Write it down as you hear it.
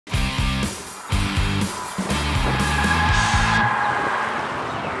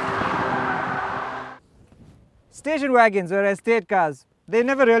Station wagons or estate cars, they've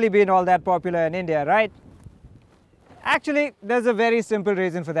never really been all that popular in India, right? Actually, there's a very simple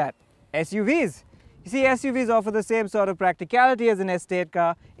reason for that. SUVs. You see, SUVs offer the same sort of practicality as an estate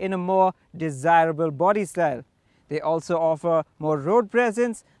car in a more desirable body style. They also offer more road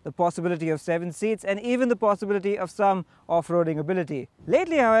presence, the possibility of 7 seats, and even the possibility of some off-roading ability.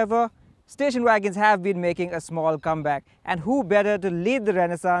 Lately, however, station wagons have been making a small comeback, and who better to lead the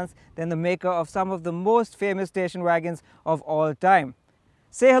renaissance than the maker of some of the most famous station wagons of all time.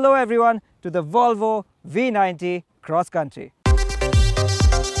 Say hello everyone to the Volvo V90 Cross Country.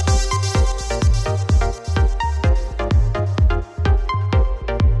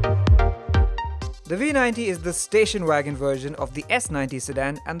 The V90 is the station wagon version of the S90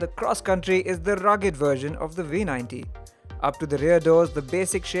 sedan, and the Cross Country is the rugged version of the V90. Up to the rear doors, the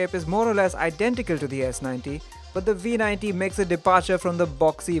basic shape is more or less identical to the S90, but the V90 makes a departure from the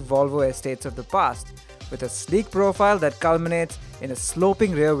boxy Volvo estates of the past, with a sleek profile that culminates in a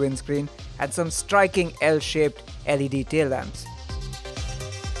sloping rear windscreen and some striking L-shaped LED tail lamps.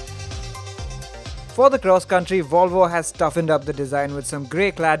 For the Cross Country, Volvo has toughened up the design with some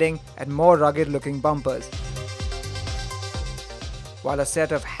grey cladding and more rugged looking bumpers, while a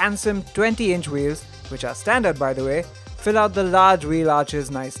set of handsome 20-inch wheels, which are standard by the way, fill out the large wheel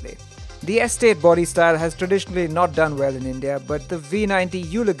arches nicely. The estate body style has traditionally not done well in India, but the V90,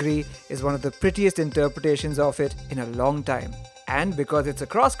 you'll agree, is one of the prettiest interpretations of it in a long time. And because it's a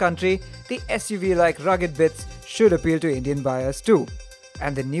cross country, the SUV-like rugged bits should appeal to Indian buyers too.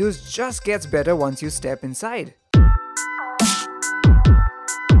 And the news just gets better once you step inside.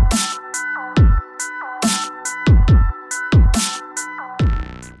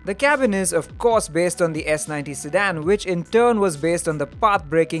 The cabin is of course based on the S90 sedan, which in turn was based on the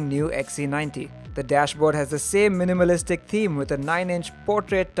path-breaking new XC90. The dashboard has the same minimalistic theme with a 9-inch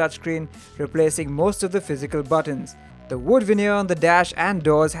portrait touchscreen replacing most of the physical buttons. The wood veneer on the dash and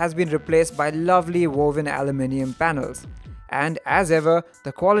doors has been replaced by lovely woven aluminium panels. And as ever,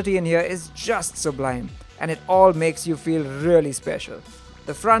 the quality in here is just sublime, and it all makes you feel really special.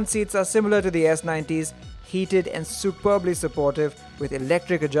 The front seats are similar to the S90's, heated and superbly supportive with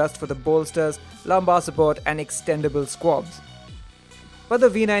electric adjust for the bolsters, lumbar support and extendable squabs. But the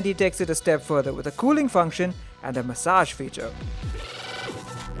V90 takes it a step further with a cooling function and a massage feature.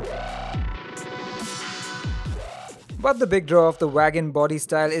 But the big draw of the wagon body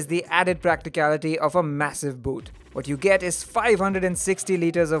style is the added practicality of a massive boot. What you get is 560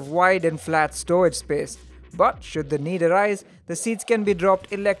 liters of wide and flat storage space. But should the need arise, the seats can be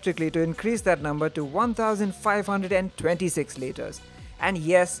dropped electrically to increase that number to 1,526 liters. And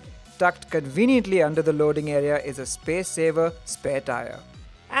yes, tucked conveniently under the loading area is a space-saver spare tire.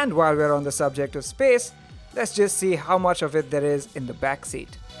 And while we're on the subject of space, let's just see how much of it there is in the back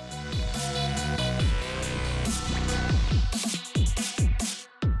seat.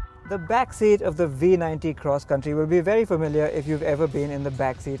 The back seat of the V90 Cross Country will be very familiar if you've ever been in the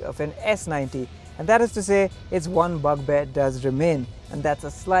back seat of an S90, and that is to say, its one bugbear does remain, and that's a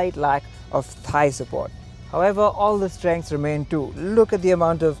slight lack of thigh support. However, all the strengths remain too. Look at the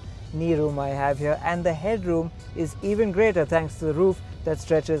amount of knee room I have here, and the headroom is even greater thanks to the roof that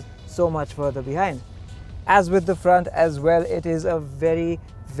stretches so much further behind. As with the front as well, it is a very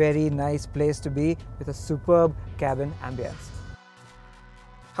nice place to be with a superb cabin ambience.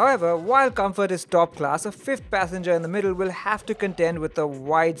 However, while comfort is top class, a fifth passenger in the middle will have to contend with a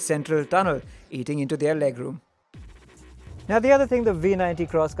wide central tunnel, eating into their legroom. Now, the other thing the V90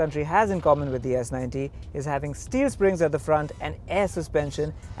 Cross Country has in common with the S90 is having steel springs at the front and air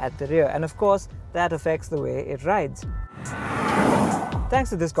suspension at the rear, and of course, that affects the way it rides.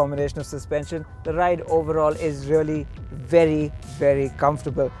 Thanks to this combination of suspension, the ride overall is really very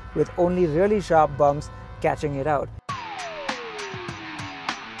comfortable, with only really sharp bumps catching it out.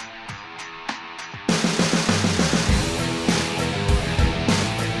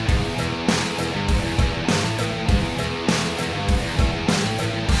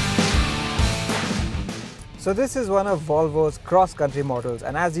 So this is one of Volvo's cross-country models,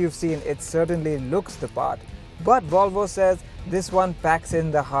 and as you've seen, it certainly looks the part. But Volvo says this one packs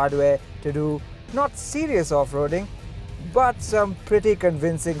in the hardware to do not serious off-roading, but some pretty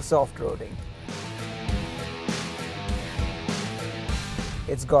convincing soft-roading.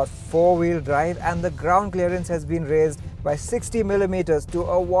 It's got 4-wheel drive, and the ground clearance has been raised by 60mm to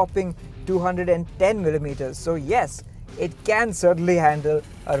a whopping 210mm. So yes, it can certainly handle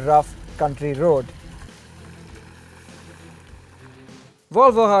a rough country road.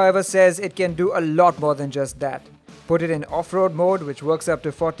 Volvo, however, says it can do a lot more than just that. Put it in off-road mode, which works up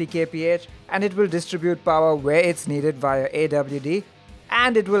to 40 kph, and it will distribute power where it's needed via AWD,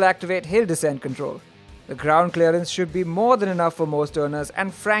 and it will activate hill descent control. The ground clearance should be more than enough for most owners,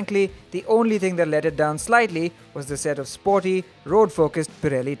 and frankly, the only thing that let it down slightly was the set of sporty, road-focused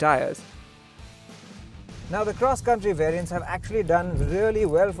Pirelli tyres. Now the cross-country variants have actually done really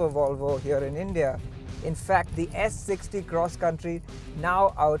well for Volvo here in India. In fact, the S60 cross-country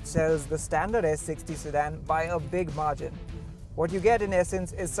now outsells the standard S60 sedan by a big margin. What you get in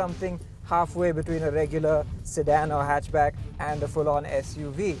essence is something halfway between a regular sedan or hatchback and a full-on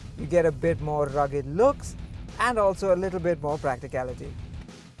SUV. You get a bit more rugged looks and also a little bit more practicality.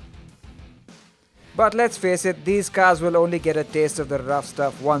 But let's face it, these cars will only get a taste of the rough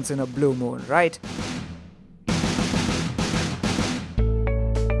stuff once in a blue moon, right?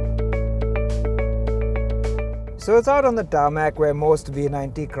 So it's out on the tarmac where most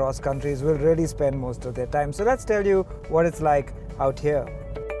V90 cross countries will really spend most of their time. So let's tell you what it's like out here.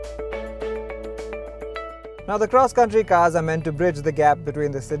 Now the cross-country cars are meant to bridge the gap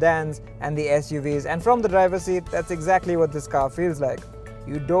between the sedans and the SUVs, and from the driver's seat, that's exactly what this car feels like.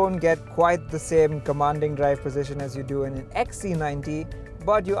 You don't get quite the same commanding drive position as you do in an XC90,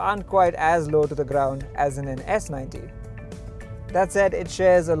 but you aren't quite as low to the ground as in an S90. That said, it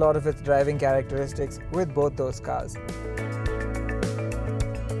shares a lot of its driving characteristics with both those cars.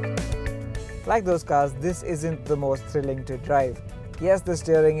 Like those cars, this isn't the most thrilling to drive. Yes, the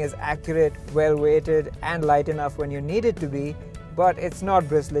steering is accurate, well-weighted and light enough when you need it to be, but it's not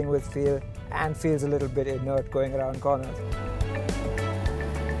bristling with feel and feels a little bit inert going around corners.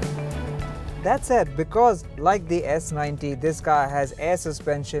 That said, because like the S90, this car has air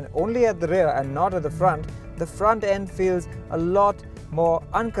suspension only at the rear and not at the front end feels a lot more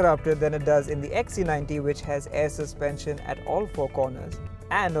uncorrupted than it does in the XC90, which has air suspension at all four corners.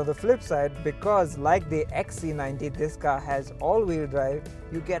 And on the flip side, because like the XC90, this car has all-wheel drive,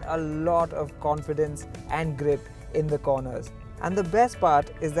 you get a lot of confidence and grip in the corners. And the best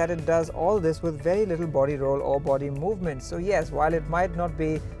part is that it does all this with very little body roll or body movement. So yes, while it might not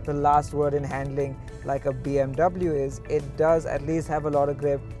be the last word in handling like a BMW is, it does at least have a lot of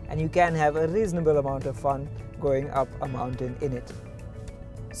grip, and you can have a reasonable amount of fun going up a mountain in it.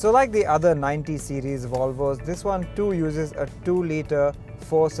 So like the other 90 series Volvos, this one too uses a 2-litre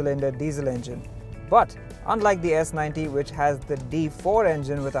 4-cylinder diesel engine. But unlike the S90, which has the D4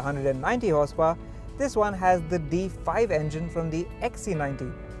 engine with 190 horsepower, this one has the D5 engine from the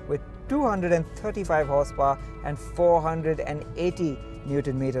XC90 with 235 horsepower and 480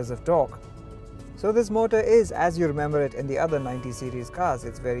 Newton meters of torque. So this motor is as you remember it in the other 90 series cars.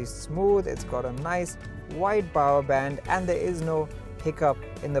 It's very smooth, it's got a nice wide power band, and there is no hiccup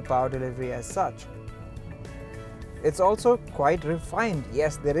in the power delivery as such. It's also quite refined.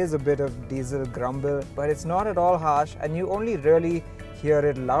 Yes, there is a bit of diesel grumble, but it's not at all harsh, and you only really hear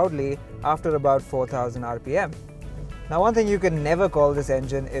it loudly after about 4000 RPM. Now one thing you can never call this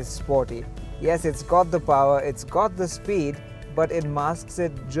engine is sporty. Yes, it's got the power, it's got the speed, but it masks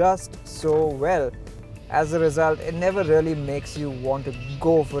it just so well. As a result, it never really makes you want to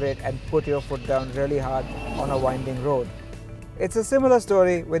go for it and put your foot down really hard on a winding road. It's a similar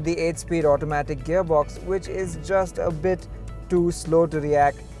story with the 8-speed automatic gearbox, which is just a bit too slow to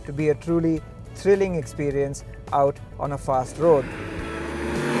react to be a truly thrilling experience out on a fast road.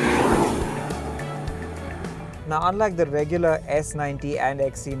 Now, unlike the regular S90 and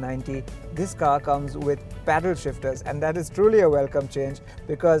XC90, this car comes with paddle shifters, and that is truly a welcome change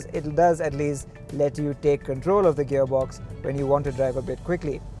because it does at least let you take control of the gearbox when you want to drive a bit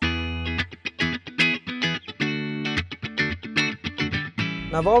quickly.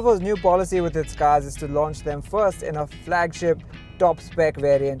 Now, Volvo's new policy with its cars is to launch them first in a flagship top-spec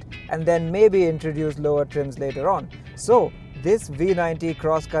variant and then maybe introduce lower trims later on. So, this V90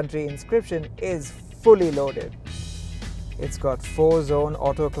 cross-country inscription is fully loaded. It's got 4-zone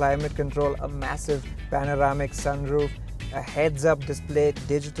auto climate control, a massive panoramic sunroof, a heads-up display,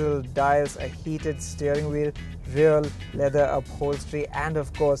 digital dials, a heated steering wheel, real leather upholstery, and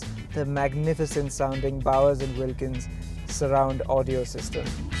of course the magnificent sounding Bowers & Wilkins surround audio system.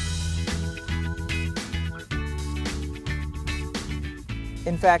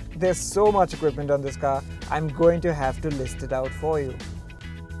 In fact, there's so much equipment on this car, I'm going to have to list it out for you.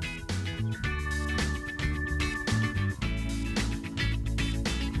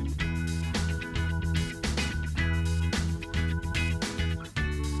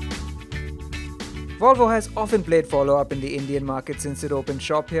 Volvo has often played follow-up in the Indian market since it opened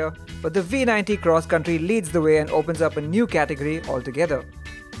shop here, but the V90 Cross Country leads the way and opens up a new category altogether.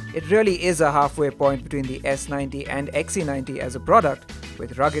 It really is a halfway point between the S90 and XC90 as a product,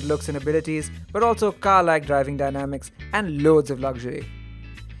 with rugged looks and abilities, but also car-like driving dynamics and loads of luxury.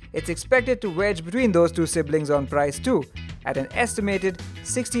 It's expected to wedge between those two siblings on price too, at an estimated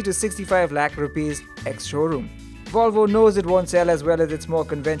 60 to 65 lakh rupees ex-showroom. Volvo knows it won't sell as well as its more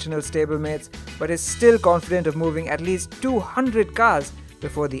conventional stablemates, but is still confident of moving at least 200 cars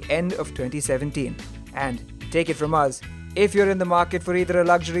before the end of 2017. And take it from us, if you're in the market for either a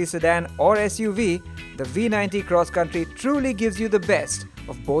luxury sedan or SUV, the V90 Cross Country truly gives you the best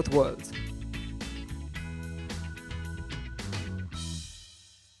of both worlds.